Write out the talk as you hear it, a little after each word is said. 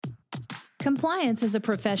Compliance is a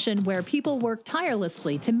profession where people work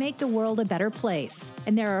tirelessly to make the world a better place.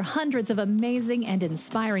 And there are hundreds of amazing and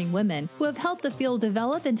inspiring women who have helped the field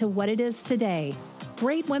develop into what it is today.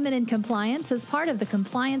 Great Women in Compliance is part of the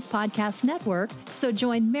Compliance Podcast Network, so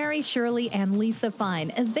join Mary Shirley and Lisa Fine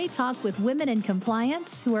as they talk with women in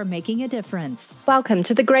compliance who are making a difference. Welcome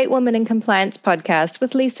to the Great Women in Compliance podcast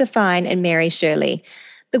with Lisa Fine and Mary Shirley.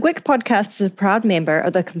 The GWIC podcast is a proud member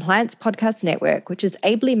of the Compliance Podcast Network, which is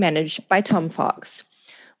ably managed by Tom Fox.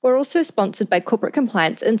 We're also sponsored by Corporate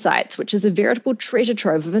Compliance Insights, which is a veritable treasure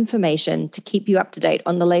trove of information to keep you up to date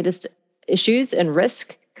on the latest issues in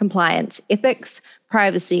risk, compliance, ethics,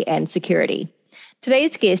 privacy, and security.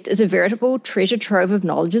 Today's guest is a veritable treasure trove of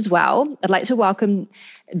knowledge as well. I'd like to welcome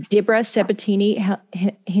Deborah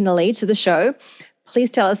Sabatini-Henley to the show. Please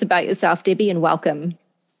tell us about yourself, Debbie, and welcome.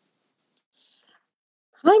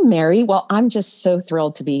 Hi, Mary. Well, I'm just so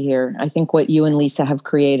thrilled to be here. I think what you and Lisa have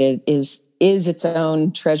created is its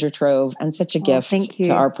own treasure trove and such a gift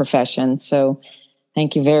to our profession. So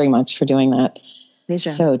thank you very much for doing that.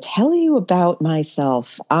 Pleasure. So tell you about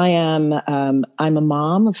myself. I'm a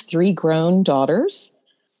mom of 3 grown daughters.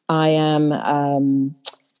 I am a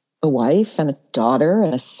wife and a daughter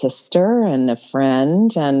and a sister and a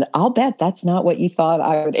friend. And I'll bet that's not what you thought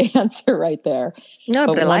I would answer right there. No,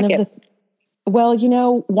 but I like it. Well,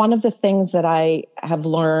 one of the things that I have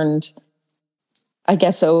learned, I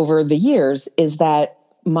guess, over the years is that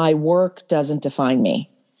my work doesn't define me.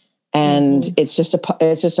 And it's just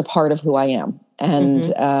a part of who I am. And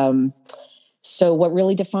so what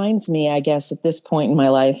really defines me, I guess, at this point in my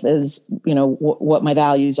life is, what my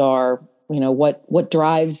values are, what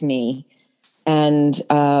drives me. And,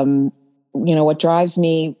 what drives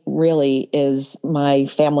me really is my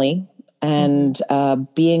family and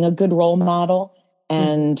being a good role model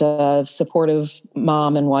and a supportive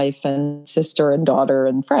mom and wife and sister and daughter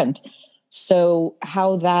and friend. So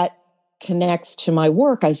how that connects to my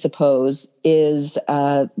work, I suppose, is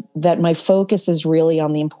that my focus is really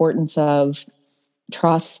on the importance of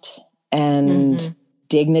trust and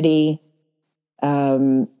dignity,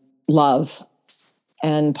 love,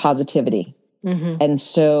 and positivity. And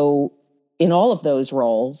so in all of those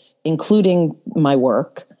roles, including my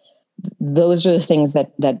work, those are the things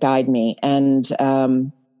that guide me. And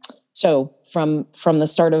so from the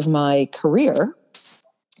start of my career,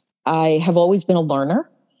 I have always been a learner.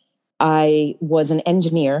 I was an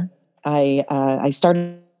engineer. I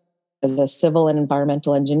started as a civil and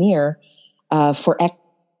environmental engineer for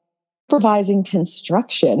supervising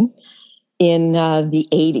construction in the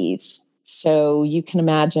 80s. So you can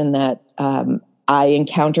imagine that I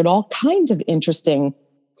encountered all kinds of interesting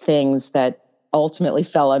things that ultimately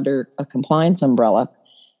fell under a compliance umbrella.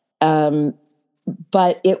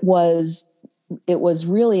 But it was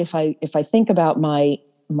really, if I think about my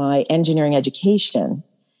engineering education,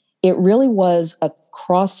 it really was a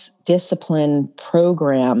cross-discipline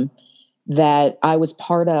program that I was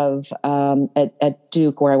part of at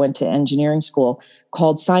Duke, where I went to engineering school,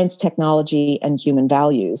 called Science, Technology, and Human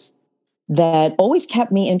Values, that always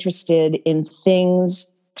kept me interested in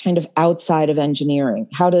things kind of outside of engineering.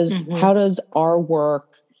 How does our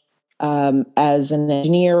work as an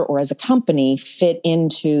engineer or as a company fit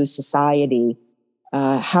into society?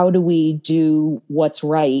 How do we do what's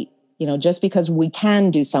right? Just because we can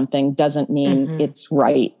do something doesn't mean it's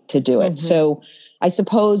right to do it. So I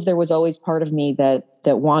suppose there was always part of me that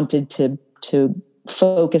wanted to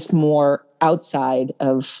focus more outside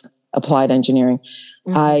of applied engineering.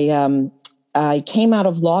 I came out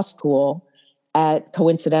of law school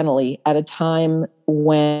coincidentally at a time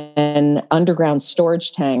when underground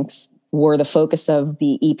storage tanks were the focus of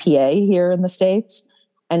the EPA here in the States.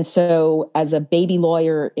 And so as a baby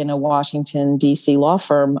lawyer in a Washington, D.C. law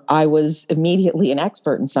firm, I was immediately an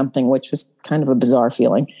expert in something, which was kind of a bizarre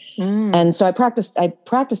feeling. And so I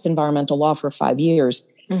practiced environmental law for 5 years.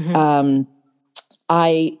 I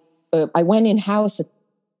went in-house at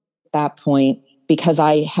that point because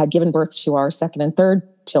I had given birth to our second and third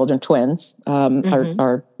children, twins,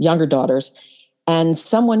 our younger daughters. And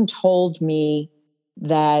someone told me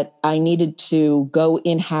that I needed to go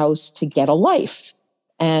in-house to get a life.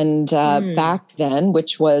 And back then,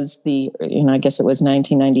 which was I guess it was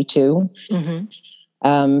 1992,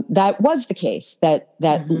 that was the case,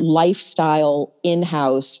 that lifestyle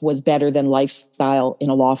in-house was better than lifestyle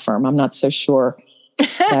in a law firm. I'm not so sure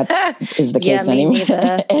that is the case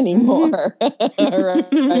anymore.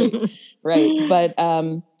 Right.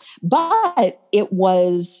 But it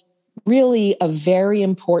was really a very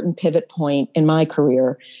important pivot point in my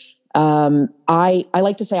career. I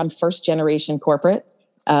like to say I'm first generation corporate.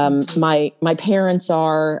 My parents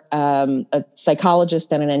are a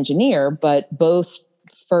psychologist and an engineer, but both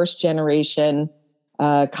first generation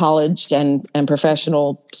college and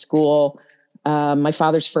professional school. My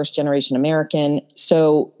father's first generation American.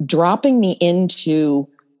 So dropping me into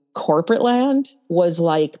corporate land was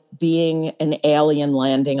like being an alien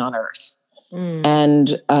landing on Earth.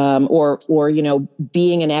 And or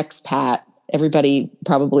being an expat. Everybody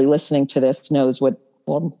probably listening to this knows what,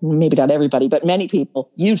 well, maybe not everybody, but many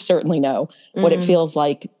people, you certainly know what it feels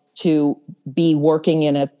like to be working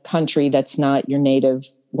in a country that's not your native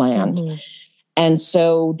land. And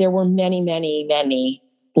so there were many, many, many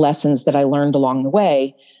lessons that I learned along the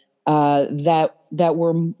way that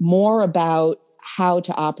were more about how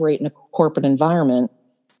to operate in a corporate environment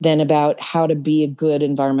than about how to be a good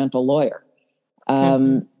environmental lawyer.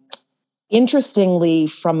 Interestingly,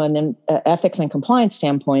 from an ethics and compliance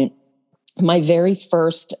standpoint, my very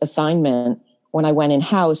first assignment when I went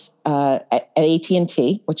in-house at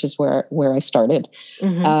AT&T, which is where I started,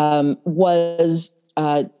 was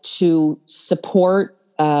to support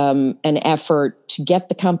an effort to get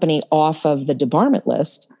the company off of the debarment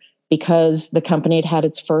list, because the company had had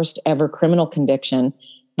its first ever criminal conviction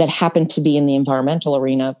that happened to be in the environmental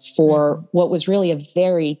arena for what was really a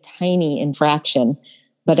very tiny infraction,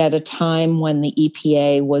 but at a time when the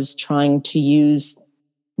EPA was trying to use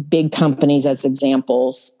big companies as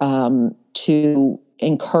examples to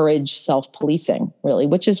encourage self-policing, really,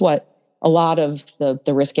 which is what a lot of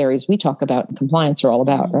the risk areas we talk about in compliance are all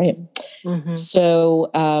about, right? So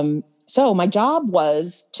my job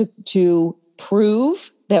was to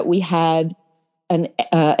prove that we had an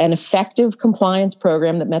effective compliance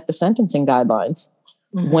program that met the sentencing guidelines.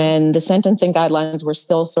 When the sentencing guidelines were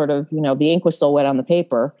still sort of, the ink was still wet on the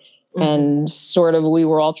paper, and sort of we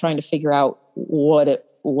were all trying to figure out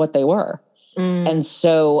what they were. And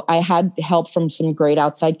so I had help from some great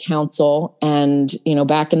outside counsel. And,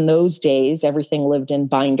 back in those days, everything lived in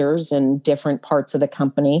binders in different parts of the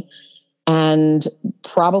company. And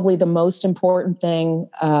probably the most important thing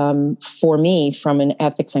for me from an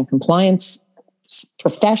ethics and compliance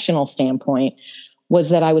professional standpoint was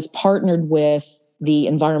that I was partnered with the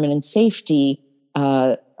environment and safety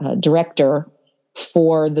director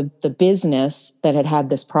for the business that had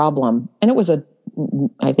this problem. And it was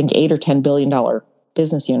I think $8 or $10 billion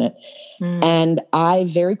business unit. And I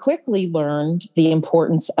very quickly learned the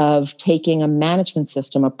importance of taking a management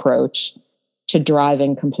system approach to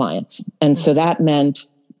driving compliance. And so that meant,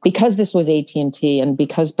 because this was AT&T and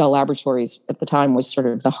because Bell Laboratories at the time was sort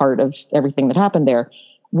of the heart of everything that happened there,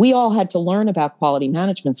 we all had to learn about quality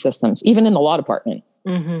management systems, even in the law department.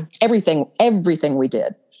 Everything we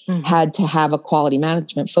did had to have a quality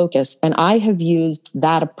management focus. And I have used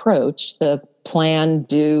that approach, the plan,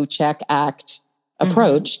 do, check, act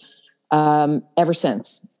approach, ever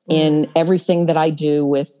since, in everything that I do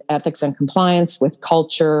with ethics and compliance, with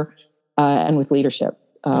culture, and with leadership.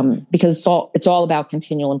 Because it's all about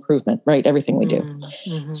continual improvement, right? Everything we do.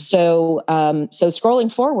 So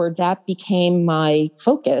scrolling forward, that became my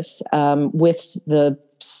focus with the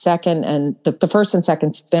second and the first and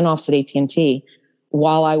second spinoffs at AT&T.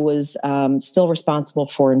 While I was still responsible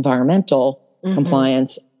for environmental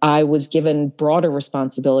compliance, I was given broader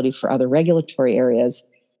responsibility for other regulatory areas.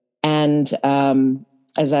 And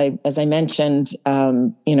as I mentioned,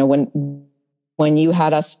 when you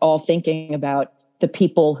had us all thinking about the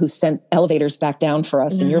people who sent elevators back down for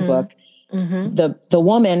us in your book, the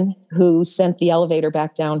woman who sent the elevator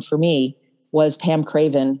back down for me was Pam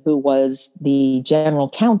Craven, who was the general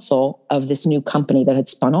counsel of this new company that had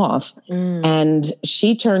spun off. And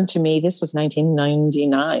she turned to me, this was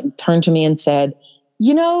 1999, turned to me and said,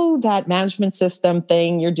 that management system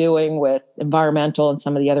thing you're doing with environmental and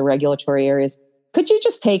some of the other regulatory areas, could you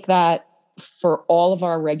just take that for all of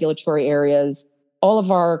our regulatory areas, all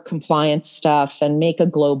of our compliance stuff, and make a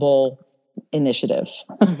global initiative?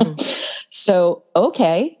 So,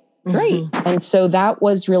 okay. Great. And so that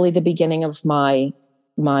was really the beginning of my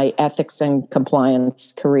ethics and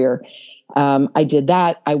compliance career. I did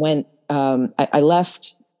that. I went, I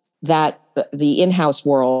left the in-house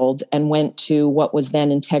world and went to what was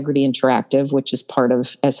then Integrity Interactive, which is part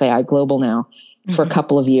of SAI Global now, for a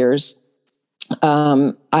couple of years.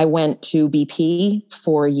 I went to BP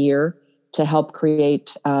for a year to help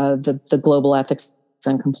create the global ethics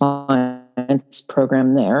and compliance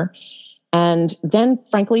program there. And then,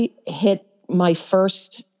 frankly, hit my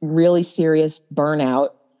first really serious burnout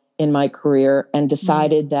in my career and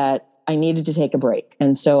decided that I needed to take a break.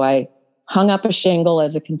 And so I hung up a shingle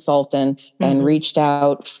as a consultant and reached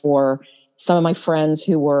out for some of my friends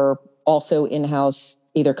who were also in-house,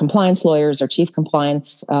 either compliance lawyers or chief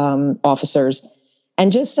compliance officers,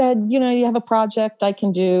 and just said, you have a project I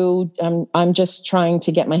can do. I'm just trying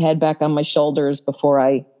to get my head back on my shoulders before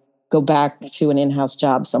I go back to an in-house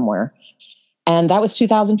job somewhere. And that was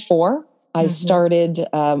 2004. I started,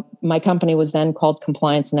 my company was then called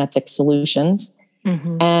Compliance and Ethics Solutions.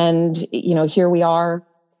 And, here we are,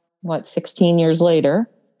 16 years later.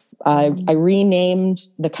 I renamed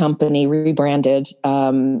the company, rebranded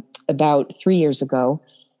about 3 years ago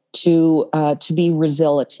to be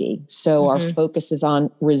Resility. So our focus is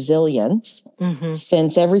on resilience,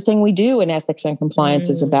 since everything we do in ethics and compliance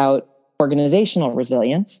is about organizational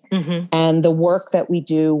resilience. And the work that we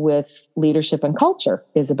do with leadership and culture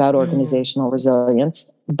is about organizational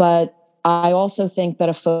resilience. But I also think that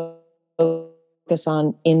a focus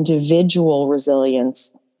on individual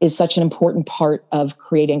resilience is such an important part of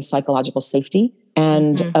creating psychological safety,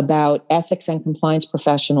 and about ethics and compliance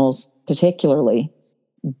professionals, particularly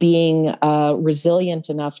being resilient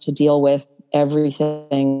enough to deal with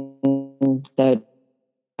everything that you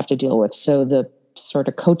have to deal with. So the sort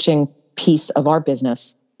of coaching piece of our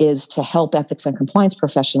business is to help ethics and compliance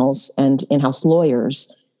professionals and in-house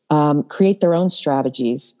lawyers create their own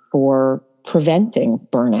strategies for preventing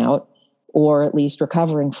burnout, or at least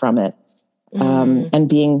recovering from it, and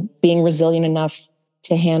being resilient enough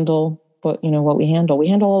to handle what we handle. We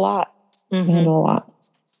handle a lot. We handle a lot.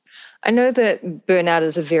 I know that burnout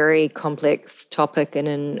is a very complex topic, and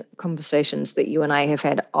in conversations that you and I have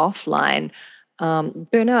had offline,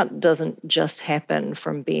 burnout doesn't just happen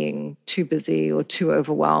from being too busy or too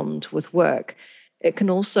overwhelmed with work. It can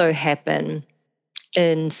also happen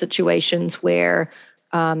in situations where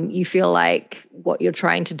you feel like what you're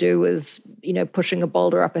trying to do is, pushing a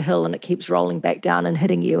boulder up a hill and it keeps rolling back down and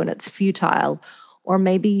hitting you and it's futile. Or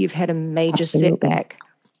maybe you've had a major setback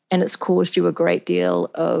and it's caused you a great deal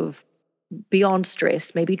of beyond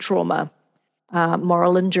stress, maybe trauma.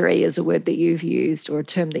 Moral injury is a word that you've used, or a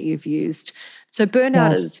term that you've used. So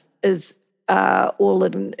burnout is all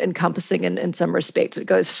encompassing in some respects. It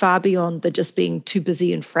goes far beyond the just being too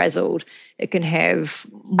busy and frazzled. It can have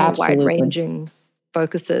more wide-ranging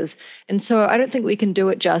focuses. And so I don't think we can do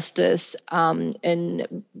it justice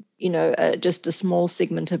in just a small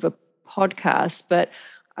segment of a podcast, but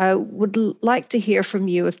I would like to hear from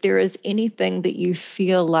you if there is anything that you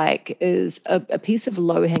feel like is a piece of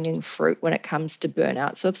low-hanging fruit when it comes to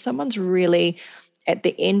burnout. So if someone's really at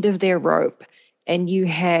the end of their rope and you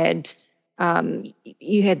had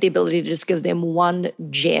the ability to just give them one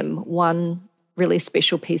gem, one really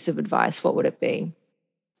special piece of advice, what would it be?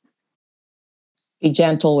 Be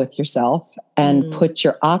gentle with yourself and put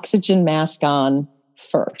your oxygen mask on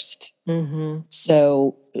first.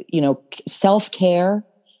 So, self-care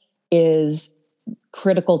is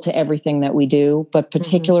critical to everything that we do, but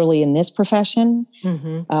particularly in this profession,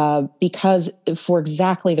 because for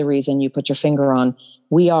exactly the reason you put your finger on,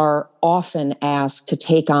 we are often asked to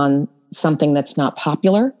take on something that's not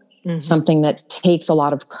popular, something that takes a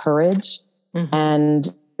lot of courage,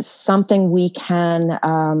 and something we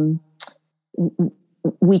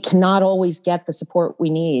cannot always get the support we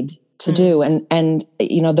need to do. And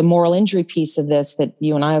the moral injury piece of this that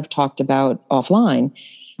you and I have talked about offline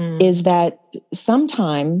is that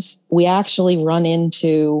sometimes we actually run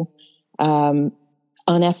into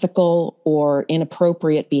unethical or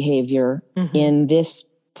inappropriate behavior in this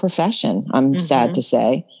profession, I'm sad to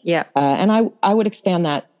say. Yeah. And I would expand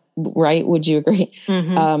that, right? Would you agree?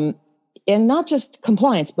 And not just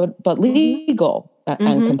compliance, but legal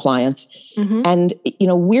and compliance. And,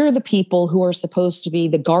 we're the people who are supposed to be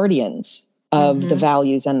the guardians of the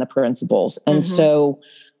values and the principles. And so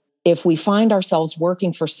if we find ourselves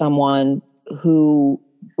working for someone who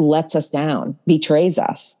lets us down, betrays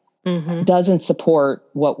us, doesn't support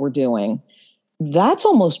what we're doing, that's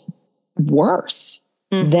almost worse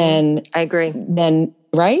than, I agree.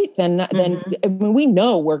 Right? Then I mean, we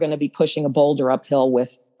know we're going to be pushing a boulder uphill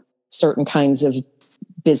with certain kinds of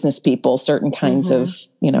business people, certain kinds of,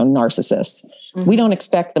 narcissists. We don't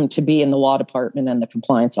expect them to be in the law department and the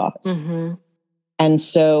compliance office. And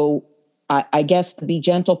so I guess the be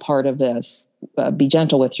gentle part of this, be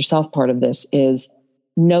gentle with yourself part of this is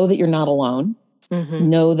know that you're not alone.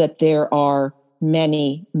 Know that there are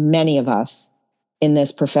many, many of us in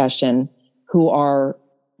this profession who are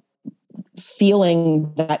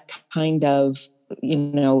feeling that kind of,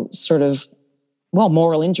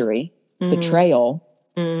 moral injury, betrayal,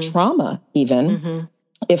 trauma, even.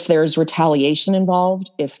 If there's retaliation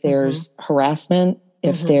involved, if there's harassment,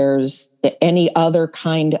 if there's any other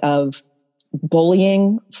kind of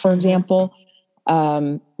bullying, for example,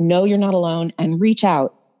 know you're not alone and reach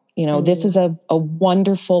out. This is a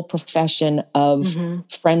wonderful profession of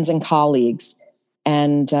friends and colleagues.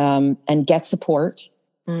 and get support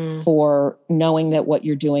for knowing that what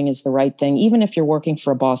you're doing is the right thing, even if you're working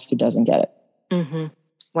for a boss who doesn't get it. Mm-hmm.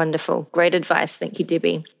 Wonderful. Great advice. Thank you,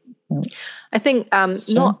 Debbie. I think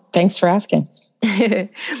thanks for asking.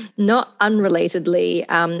 Not unrelatedly,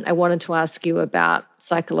 I wanted to ask you about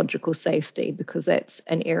psychological safety, because that's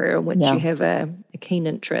an area in which you have a keen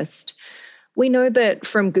interest. We know that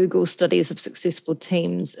from Google studies of successful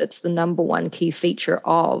teams, it's the number one key feature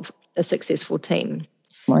of a successful team.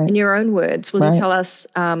 Right. In your own words, will you tell us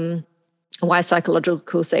why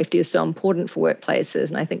psychological safety is so important for workplaces?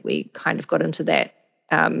 And I think we kind of got into that,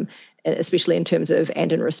 especially in terms of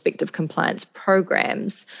and in respect of compliance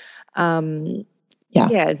programs. Why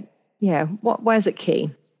is it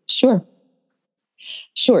key? Sure.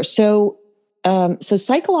 So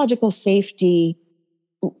psychological safety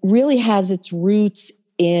really has its roots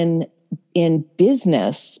in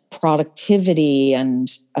business productivity and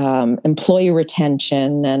employee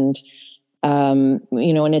retention, and in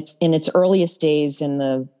its earliest days in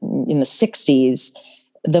the 60s,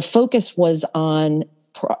 the focus was on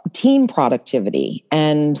team productivity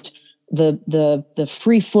and the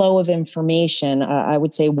free flow of information. I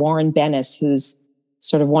would say Warren Bennis, who's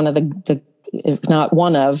sort of one of the if not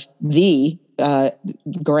one of the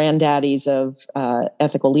granddaddies of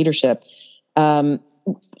ethical leadership, told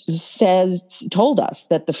us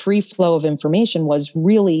that the free flow of information was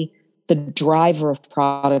really the driver of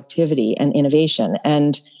productivity and innovation.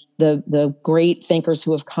 And the great thinkers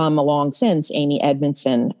who have come along since, Amy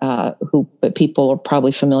Edmondson, who people are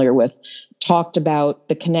probably familiar with, talked about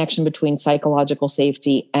the connection between psychological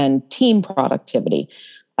safety and team productivity.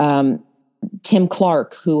 Tim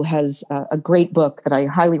Clark, who has a great book that I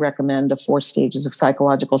highly recommend, The 4 Stages of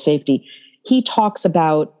Psychological Safety, he talks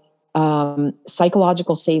about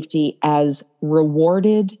psychological safety as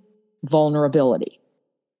rewarded vulnerability.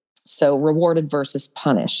 So rewarded versus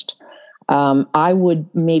punished. I would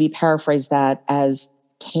maybe paraphrase that as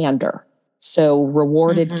candor. So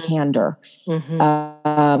rewarded candor.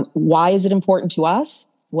 Why is it important to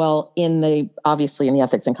us? Well, obviously in the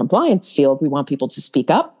ethics and compliance field, we want people to speak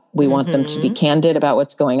up. We want them to be candid about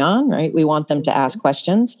what's going on, right? We want them to ask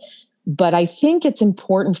questions. But I think it's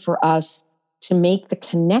important for us to make the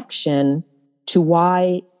connection to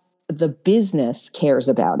why the business cares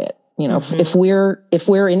about it. If we're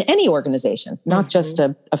in any organization, not just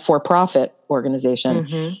a for-profit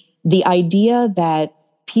organization, the idea that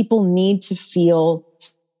people need to feel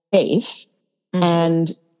safe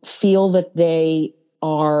and feel that they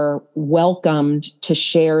are welcomed to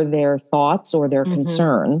share their thoughts or their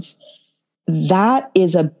concerns, that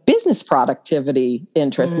is a business productivity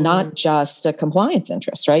interest, not just a compliance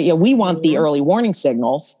interest, right? We want the early warning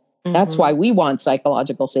signals. That's why we want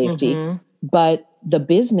psychological safety. But the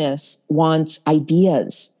business wants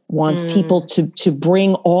ideas, wants people to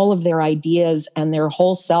bring all of their ideas and their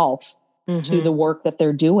whole self to the work that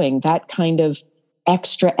they're doing. That kind of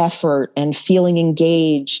extra effort and feeling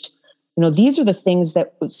engaged. These are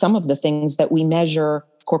some of the things that we measure,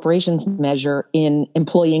 corporations measure in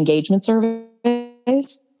employee engagement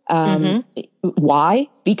surveys. Why?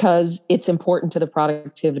 Because it's important to the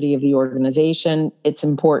productivity of the organization. It's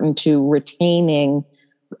important to retaining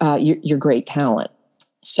your great talent.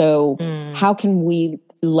 So how can we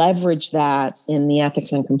leverage that in the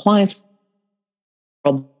ethics and compliance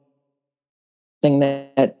thing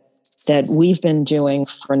that we've been doing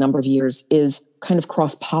for a number of years is kind of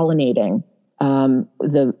cross-pollinating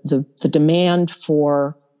the demand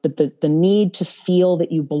for the need to feel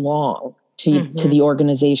that you belong to the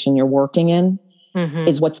organization you're working in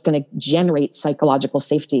is what's going to generate psychological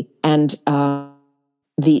safety. And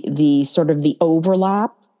the sort of the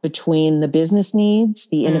overlap between the business needs,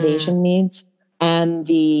 the innovation needs, and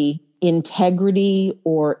the integrity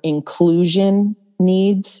or inclusion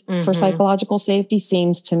needs for psychological safety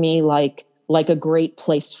seems to me like a great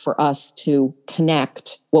place for us to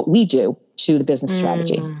connect what we do to the business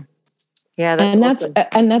strategy. Yeah, that's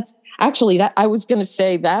actually that I was going to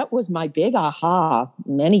say that was my big aha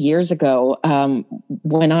many years ago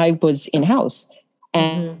when I was in-house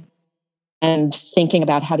and thinking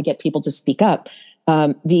about how to get people to speak up.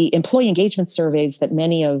 The employee engagement surveys that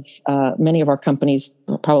many of our companies,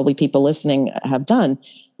 probably people listening, have done.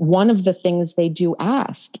 One of the things they do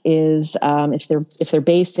ask is if they're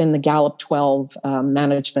based in the Gallup 12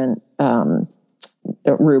 management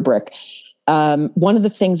rubric. One of the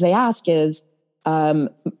things they ask is, I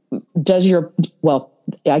guess you have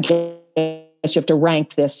to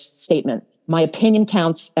rank this statement. My opinion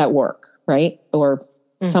counts at work, right? Or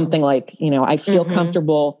something like, I feel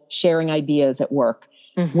comfortable sharing ideas at work.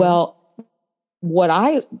 Well, what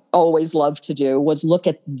I always loved to do was look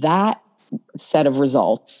at that set of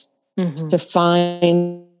results, to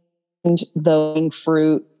find the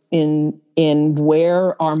fruit in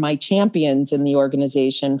where are my champions in the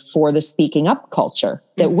organization for the speaking up culture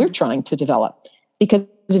that we're trying to develop. Because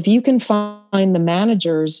if you can find the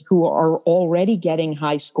managers who are already getting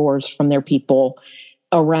high scores from their people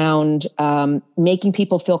around making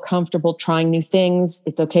people feel comfortable trying new things,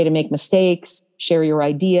 it's okay to make mistakes, share your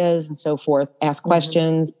ideas and so forth, ask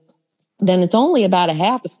questions, then it's only about a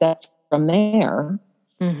half a step from there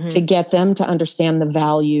to get them to understand the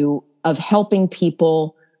value of helping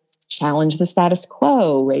people challenge the status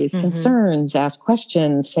quo, raise concerns, ask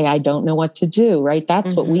questions, say, I don't know what to do, right?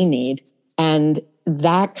 That's what we need. And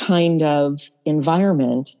that kind of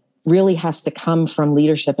environment really has to come from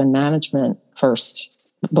leadership and management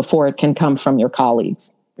first before it can come from your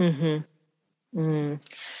colleagues. And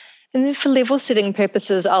then for level setting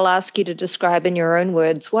purposes, I'll ask you to describe in your own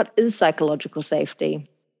words, what is psychological safety?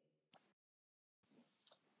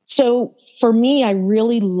 So for me, I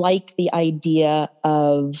really like the idea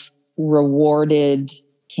of rewarded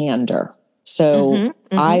candor. So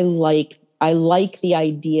I like the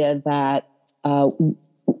idea that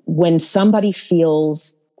when somebody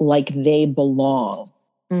feels like they belong,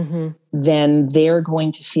 then they're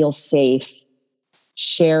going to feel safe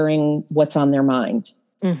sharing what's on their mind.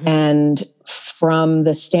 And from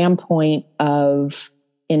the standpoint of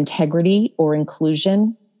integrity or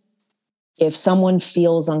inclusion, if someone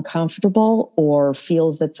feels uncomfortable or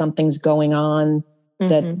feels that something's going on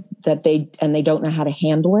that they don't know how to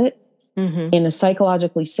handle it, in a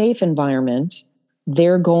psychologically safe environment,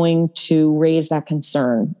 they're going to raise that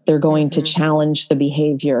concern. They're going to challenge the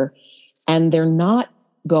behavior, and they're not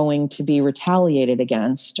going to be retaliated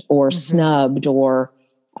against or snubbed or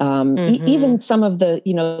even some of the,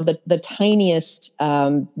 the tiniest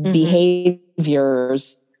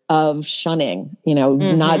behaviors of shunning,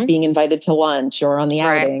 not being invited to lunch or on the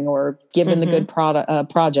outing or given the good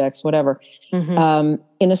projects, whatever.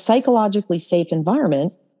 In a psychologically safe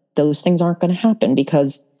environment, those things aren't going to happen,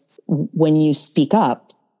 because when you speak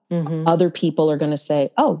up, other people are going to say,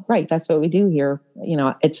 oh, right, that's what we do here.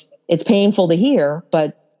 It's painful to hear,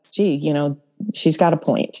 but gee, she's got a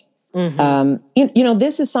point.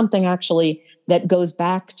 This is something actually that goes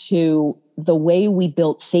back to the way we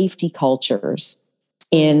built safety cultures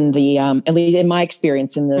in the, at least in my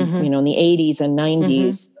experience in the, in the 80s and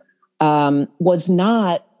 90s, was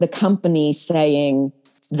not the company saying,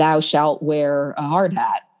 thou shalt wear a hard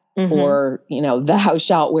hat, or, thou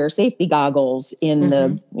shalt wear safety goggles in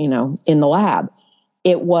the, in the lab.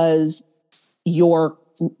 It was your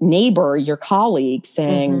neighbor, your colleague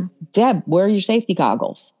saying, Deb, wear your safety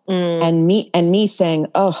goggles. And me saying,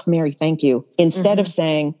 oh, Mary, thank you. Instead of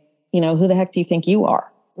saying, who the heck do you think you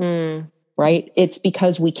are? Right? It's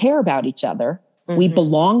because we care about each other. We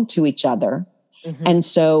belong to each other. And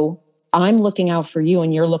so I'm looking out for you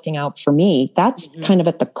and you're looking out for me. That's kind of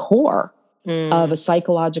at the core of a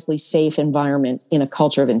psychologically safe environment in a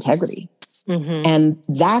culture of integrity. And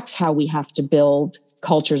that's how we have to build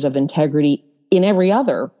cultures of integrity in every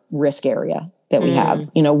other risk area that we have.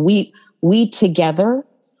 We together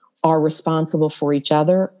are responsible for each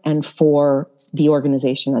other and for the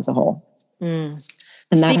organization as a whole.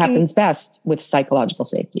 And that happens best with psychological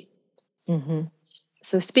safety.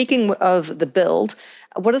 So speaking of the build,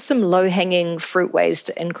 what are some low-hanging fruit ways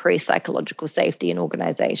to increase psychological safety in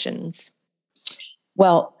organizations?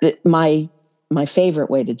 Well, my favorite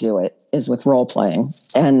way to do it is with role playing,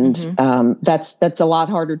 and that's a lot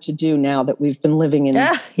harder to do now that we've been living in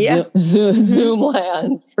Zoom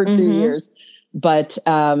land for 2 years. But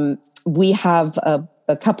we have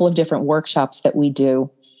a couple of different workshops that we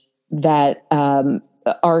do that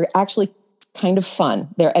are actually kind of fun.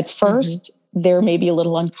 They're at first they're maybe a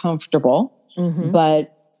little uncomfortable,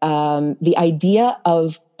 but the idea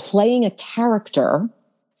of playing a character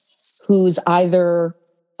who's either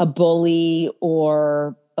a bully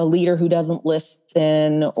or a leader who doesn't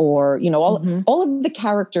listen, or, all of the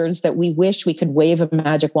characters that we wish we could wave a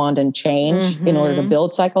magic wand and change in order to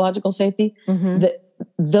build psychological safety.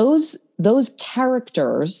 Those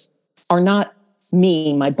characters are not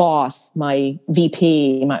me, my boss, my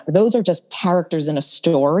VP. Those are just characters in a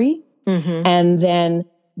story. And then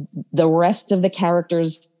the rest of the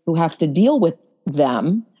characters who have to deal with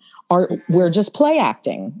them we're just play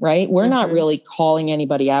acting, right? We're not really calling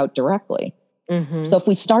anybody out directly. So if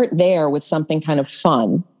we start there with something kind of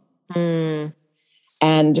fun, and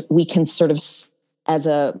we can sort of as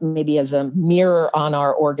a mirror on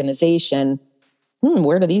our organization,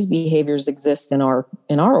 where do these behaviors exist in our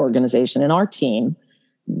organization, in our team?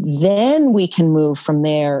 Then we can move from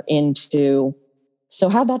there into, so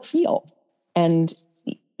how'd that feel? And,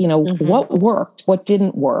 what worked, what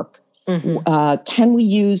didn't work. Can we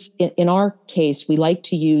use, in our case, we like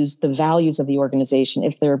to use the values of the organization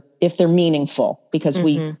if they're meaningful, because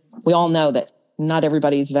we all know that not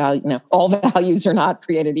everybody's value, all values are not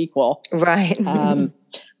created equal. Right.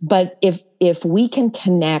 But if we can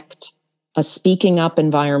connect a speaking up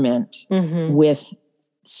environment with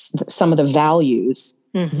some of the values,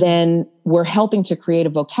 then we're helping to create a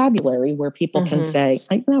vocabulary where people can say,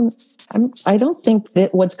 I don't think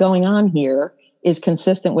that what's going on here is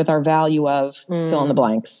consistent with our value of fill in the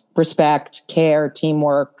blanks, respect, care,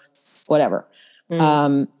 teamwork, whatever.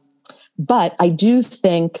 But I do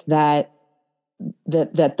think that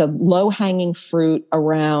the low hanging fruit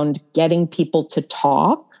around getting people to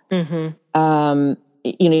talk, you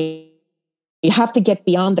have to get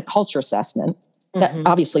beyond the culture assessment. That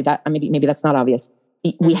obviously maybe that's not obvious.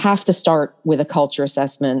 We have to start with a culture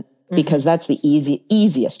assessment because that's the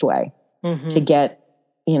easiest way to get,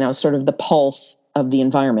 sort of the pulse of the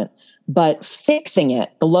environment. But fixing it,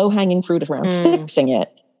 the low hanging fruit around fixing it,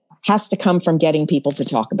 has to come from getting people to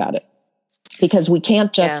talk about it, because we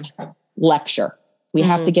can't just lecture. We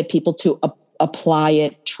have to get people to apply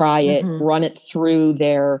it, try it, run it through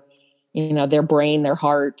their brain, their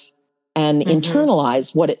heart, and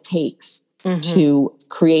internalize what it takes to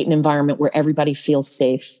create an environment where everybody feels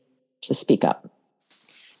safe to speak up.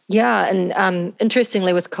 Yeah. And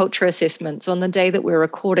interestingly, with culture assessments, on the day that we're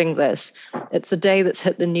recording this, it's the day that's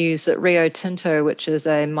hit the news that Rio Tinto, which is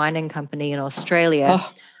a mining company in Australia,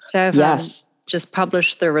 they've just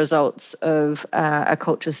published the results of a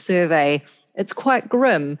culture survey. It's quite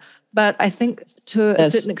grim, but I think to a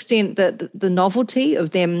certain extent that the novelty of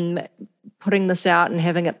them putting this out and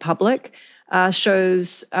having it public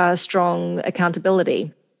shows strong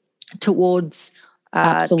accountability towards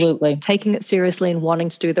absolutely taking it seriously and wanting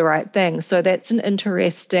to do the right thing. So that's an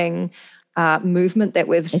interesting movement that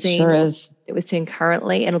we've seen. It sure is. That we're seeing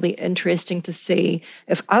currently, and it'll be interesting to see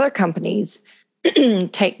if other companies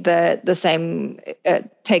take the same,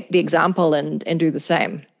 take the example and do the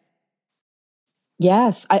same.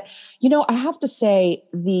 Yes, I have to say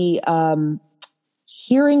the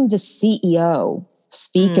hearing the CEO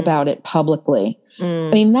speak about it publicly.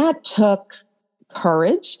 I mean, that took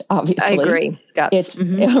courage, obviously. I agree. Guts.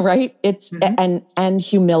 It's right. It's and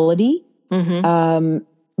humility.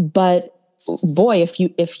 But boy,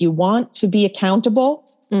 if you want to be accountable,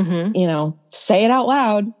 say it out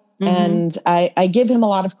loud. And I give him a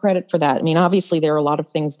lot of credit for that. I mean, obviously there are a lot of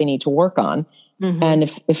things they need to work on. And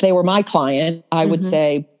if they were my client, I would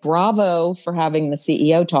say bravo for having the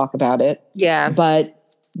CEO talk about it. Yeah. But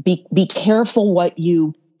be careful what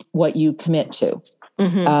you commit to.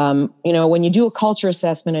 When you do a culture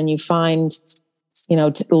assessment and you find,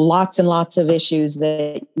 lots and lots of issues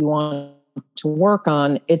that you want to work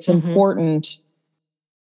on, it's important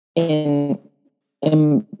in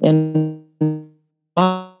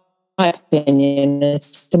my opinion,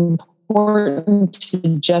 it's important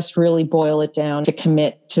to just really boil it down, to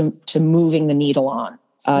commit to moving the needle on.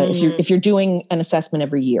 If you're doing an assessment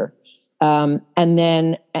every year, and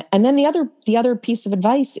then the other piece of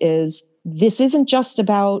advice is, this isn't just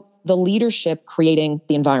about the leadership creating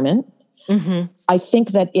the environment. I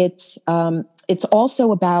think that it's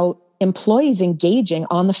also about employees engaging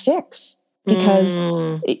on the fix. Because,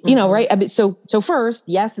 right. I mean, so first,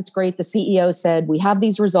 yes, it's great. The CEO said, we have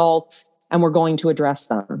these results and we're going to address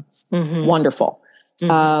them. Wonderful.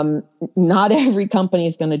 Not every company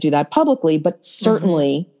is going to do that publicly, but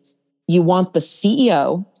certainly you want the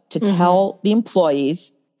CEO to tell the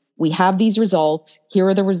employees, we have these results. Here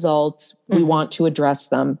are the results. We want to address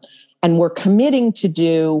them. And we're committing to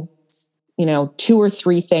do, 2 or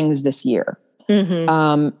 3 things this year.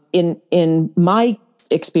 In my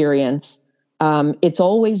experience, it's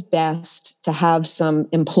always best to have some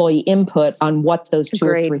employee input on what those 2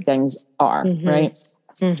 or 3 things are, right?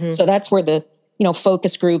 So that's where the,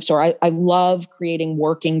 focus groups, or I love creating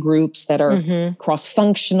working groups that are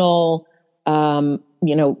cross-functional,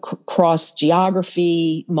 cross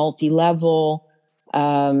geography, multi-level,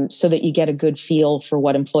 so that you get a good feel for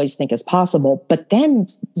what employees think is possible. But then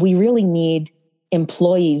we really need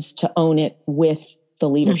employees to own it with the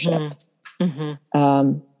leadership.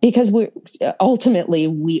 Because we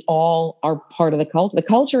all are part of the culture. The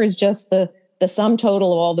culture is just the sum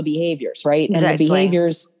total of all the behaviors, right? Exactly. And the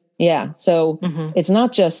behaviors, So it's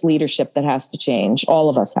not just leadership that has to change. All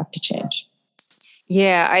of us have to change.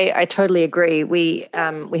 Yeah, I totally agree. We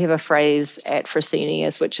have a phrase at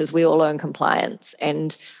Fresenius, which is we all own compliance.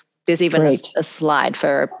 And there's even a slide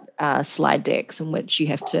for slide decks in which you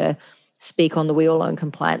have to speak on the we all own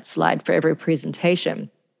compliance slide for every presentation.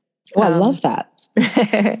 Oh, I love that.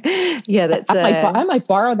 Yeah, that's. I might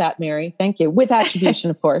borrow that, Mary. Thank you. With attribution,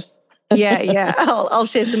 of course. Yeah. I'll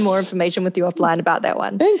share some more information with you offline about that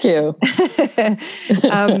one. Thank you.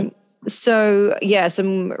 So yeah,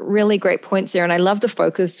 some really great points there. And I love the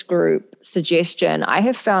focus group suggestion. I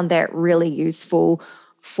have found that really useful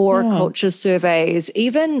for culture surveys,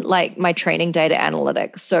 even like my training data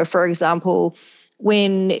analytics. So for example,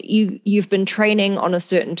 when you've been training on a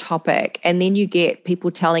certain topic and then you get people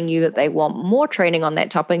telling you that they want more training on that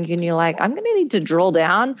topic, and you're like, I'm going to need to drill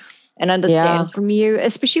down and understand from you,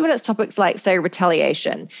 especially when it's topics like, say,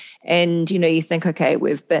 retaliation. And, you think, okay,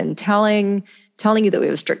 we've been telling you that we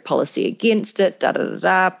have a strict policy against it,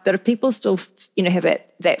 But if people still, have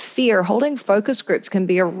that fear, holding focus groups can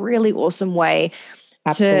be a really awesome way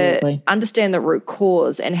to understand the root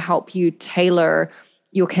cause and help you tailor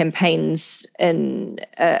your campaigns in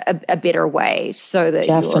a better way, so that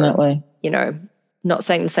you're, not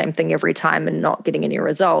saying the same thing every time and not getting any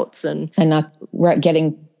results and not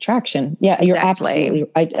getting traction. Yeah, exactly. You're absolutely.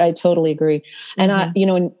 I totally agree. And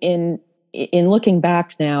in looking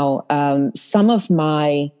back now, some of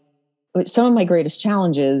my greatest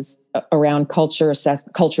challenges around culture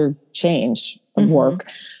change work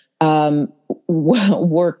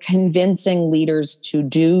were convincing leaders to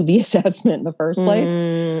do the assessment in the first place.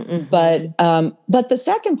 But the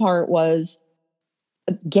second part was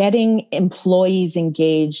getting employees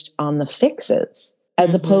engaged on the fixes,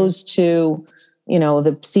 as opposed to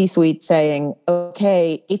the C-suite saying,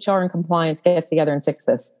 okay, HR and compliance, get together and fix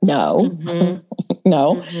this. No,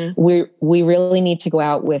 we really need to go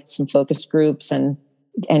out with some focus groups and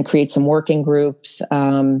create some working groups.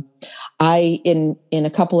 I, in a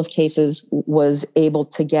couple of cases, was able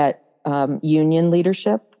to get union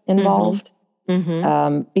leadership involved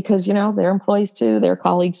because, they're employees too, they're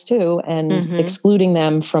colleagues too, and excluding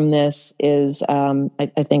them from this is, I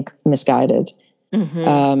think, misguided.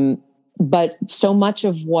 But so much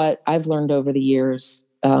of what I've learned over the years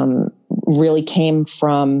really came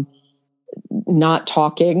from not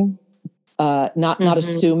talking, not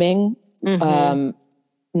assuming,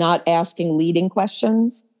 not asking leading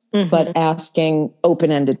questions, but asking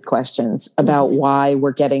open-ended questions about why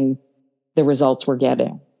we're getting the results we're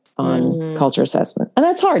getting on culture assessment. And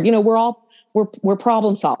that's hard. We're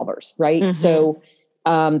problem solvers, right? So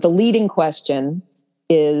the leading question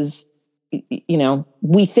is,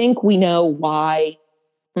 we think we know why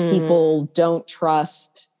people don't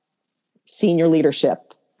trust senior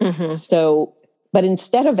leadership. So, but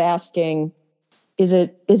instead of asking, is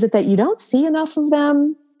it that you don't see enough of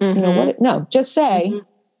them? No, just say,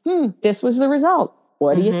 this was the result.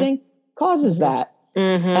 What do you think causes that?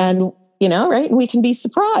 And, right. And we can be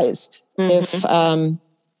surprised if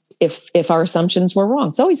our assumptions were wrong.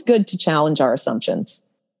 It's always good to challenge our assumptions.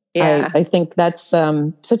 Yeah. I think that's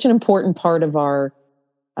such an important part of our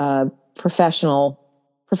professional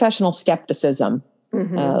skepticism.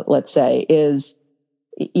 Let's say is,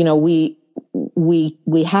 we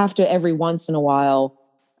have to every once in a while.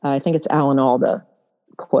 I think it's Alan Alda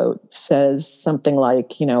quote says something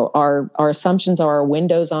like, our assumptions are our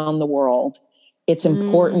windows on the world. It's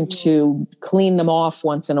important to clean them off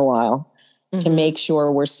once in a while to make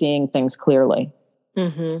sure we're seeing things clearly.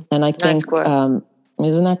 And I think,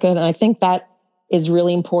 isn't that good? And I think that is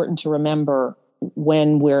really important to remember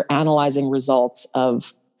when we're analyzing results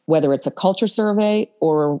of whether it's a culture survey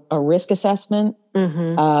or a risk assessment.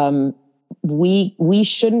 We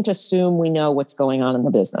shouldn't assume we know what's going on in the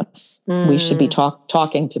business. We should be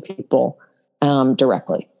talking to people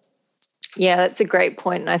directly. Yeah, that's a great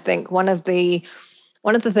point. And I think one of the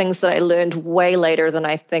things that I learned way later than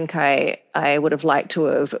I think I would have liked to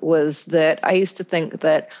have was that I used to think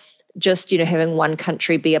that just, having one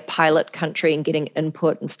country be a pilot country and getting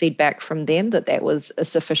input and feedback from them, that was a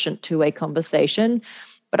sufficient two-way conversation.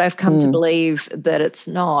 But I've come to believe that it's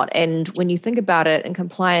not. And when you think about it, in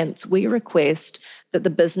compliance, we request that the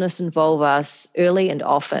business involve us early and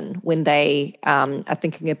often when they are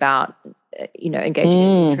thinking about, engaging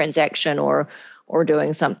in a transaction or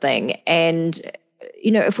doing something. And,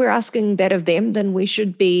 if we're asking that of them, then we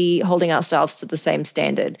should be holding ourselves to the same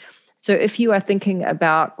standard. So if you are thinking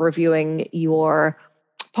about reviewing your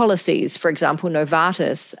policies, for example,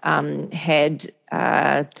 Novartis had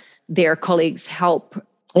their colleagues help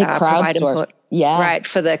provide input, right,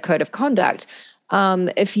 for the code of conduct.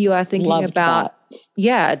 If you are thinking about,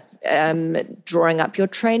 drawing up your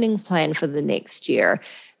training plan for the next year,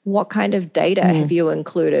 what kind of data have you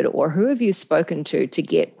included, or who have you spoken to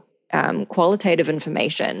get qualitative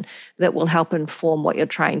information that will help inform what you're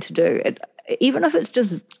trying to do? Even if it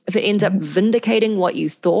ends up vindicating what you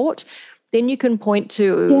thought, then you can point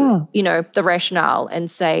to, the rationale and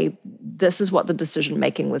say, this is what the decision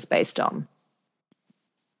making was based on.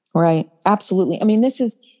 Right. Absolutely. I mean, this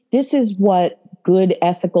is what good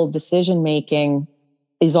ethical decision making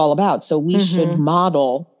is all about. So we should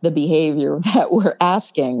model the behavior that we're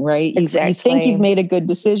asking, right? Exactly. You think you've made a good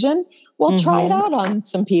decision? Well, try it out on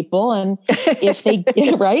some people. And if they,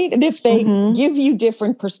 right? And if they give you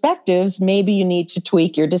different perspectives, maybe you need to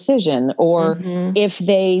tweak your decision. Or if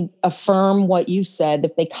they affirm what you said,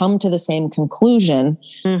 if they come to the same conclusion,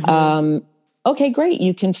 okay, great.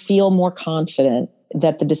 You can feel more confident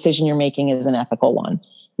that the decision you're making is an ethical one.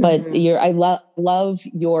 But I love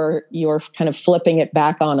your kind of flipping it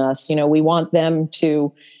back on us. We want them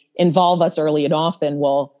to involve us early and often.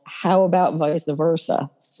 Well, how about vice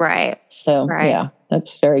versa? Right. So, yeah,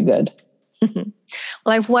 that's very good. Well,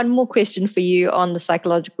 I have one more question for you on the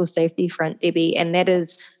psychological safety front, Debbie, and that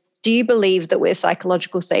is, do you believe that where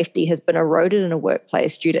psychological safety has been eroded in a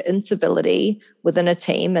workplace due to incivility within a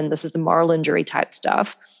team, and this is the moral injury type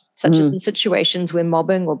stuff, such as in situations where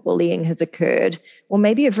mobbing or bullying has occurred, or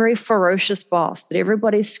maybe a very ferocious boss that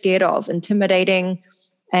everybody's scared of, intimidating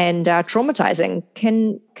and traumatizing,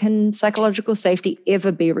 can psychological safety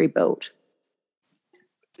ever be rebuilt?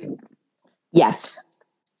 Yes.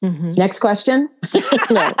 Next question. This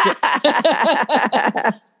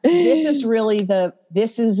is really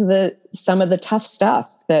some of the tough stuff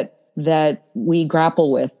that we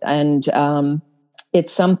grapple with. And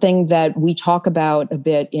it's something that we talk about a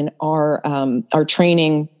bit in our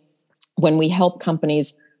training when we help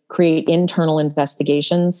companies create internal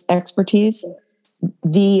investigations expertise.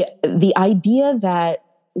 The idea that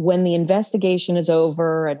when the investigation is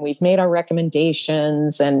over and we've made our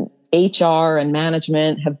recommendations and HR and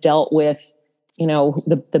management have dealt with,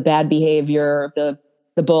 the bad behavior, the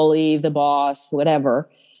bully, the boss, whatever,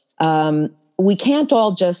 we can't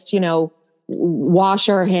all just, wash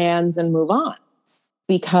our hands and move on,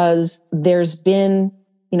 because there's been,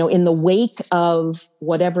 in the wake of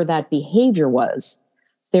whatever that behavior was,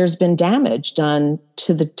 there's been damage done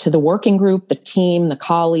to the working group, the team, the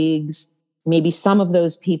colleagues. Maybe some of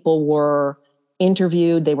those people were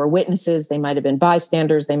interviewed, they were witnesses, they might have been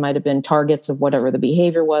bystanders, they might have been targets of whatever the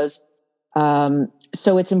behavior was.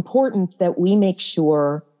 So it's important that we make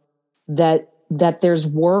sure that there's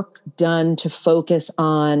work done to focus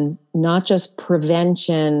on not just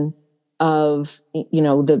prevention of,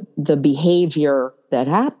 the behavior that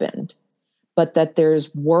happened, but that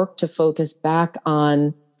there's work to focus back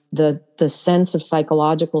on the sense of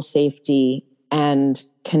psychological safety and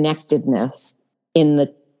connectedness in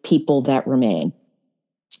the people that remain.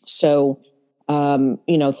 So,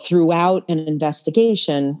 throughout an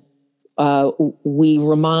investigation, we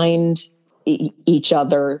remind each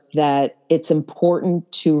other that it's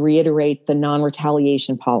important to reiterate the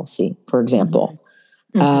non-retaliation policy, for example.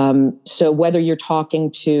 So whether you're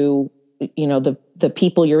talking to, the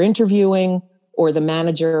people you're interviewing or the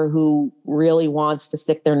manager who really wants to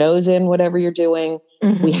stick their nose in whatever you're doing,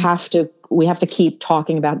 we have to keep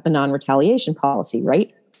talking about the non-retaliation policy,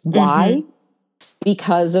 right? Why?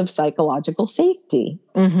 Because of psychological safety.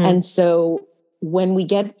 And so when we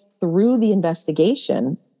get through the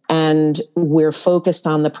investigation and we're focused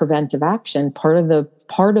on the preventive action, part of the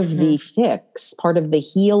fix, part of the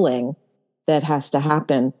healing that has to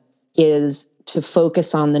happen is to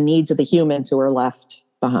focus on the needs of the humans who are left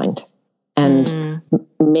behind and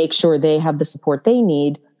make sure they have the support they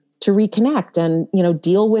need to reconnect and,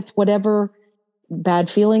 deal with whatever bad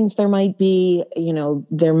feelings there might be.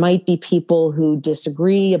 There might be people who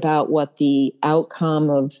disagree about what the outcome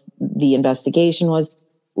of the investigation was.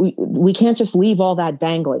 We can't just leave all that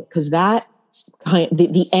dangling, because that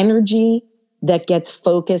the energy that gets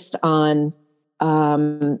focused on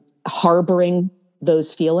harboring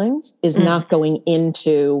those feelings is not going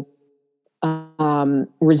into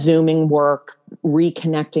resuming work,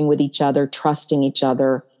 reconnecting with each other, trusting each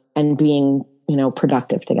other, and being,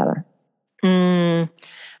 productive together.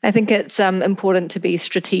 I think it's important to be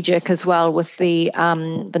strategic as well with the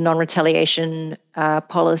non-retaliation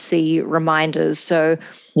policy reminders. So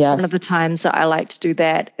one of the times that I like to do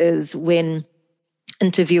that is when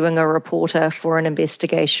interviewing a reporter for an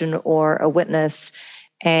investigation or a witness.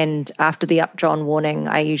 And after the updrawn warning,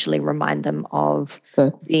 I usually remind them of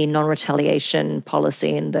the non-retaliation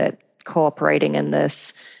policy and that cooperating in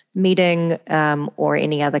this meeting or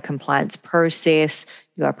any other compliance process,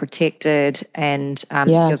 you are protected, and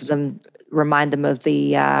remind them of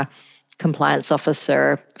the compliance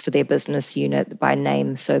officer for their business unit by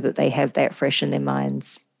name so that they have that fresh in their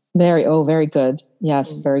minds. Very good.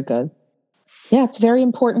 Yes, very good. Yeah, it's a very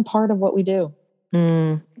important part of what we do.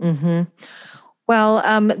 Well,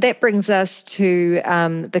 that brings us to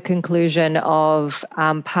the conclusion of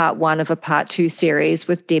part one of a part two series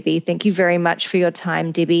with Debbie. Thank you very much for your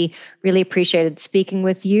time, Debbie. Really appreciated speaking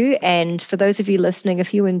with you. And for those of you listening,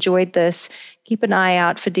 if you enjoyed this, keep an eye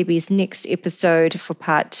out for Debbie's next episode for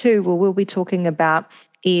part two, where we'll be talking about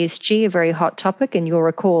ESG, a very hot topic. And you'll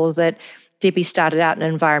recall that Debbie started out in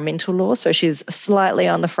environmental law, so she's slightly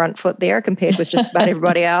on the front foot there compared with just about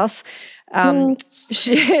everybody else.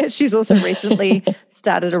 She's also recently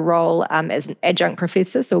started a role as an adjunct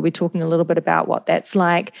professor, so we'll be talking a little bit about what that's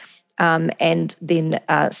like, and then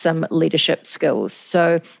some leadership skills.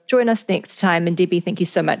 So join us next time. And Debbie, thank you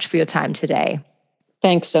so much for your time today.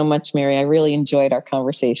 Thanks so much, Mary. I really enjoyed our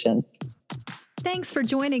conversation. Thanks for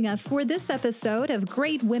joining us for this episode of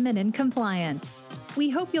Great Women in Compliance. We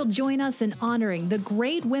hope you'll join us in honoring the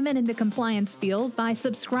great women in the compliance field by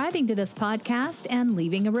subscribing to this podcast and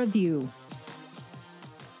leaving a review.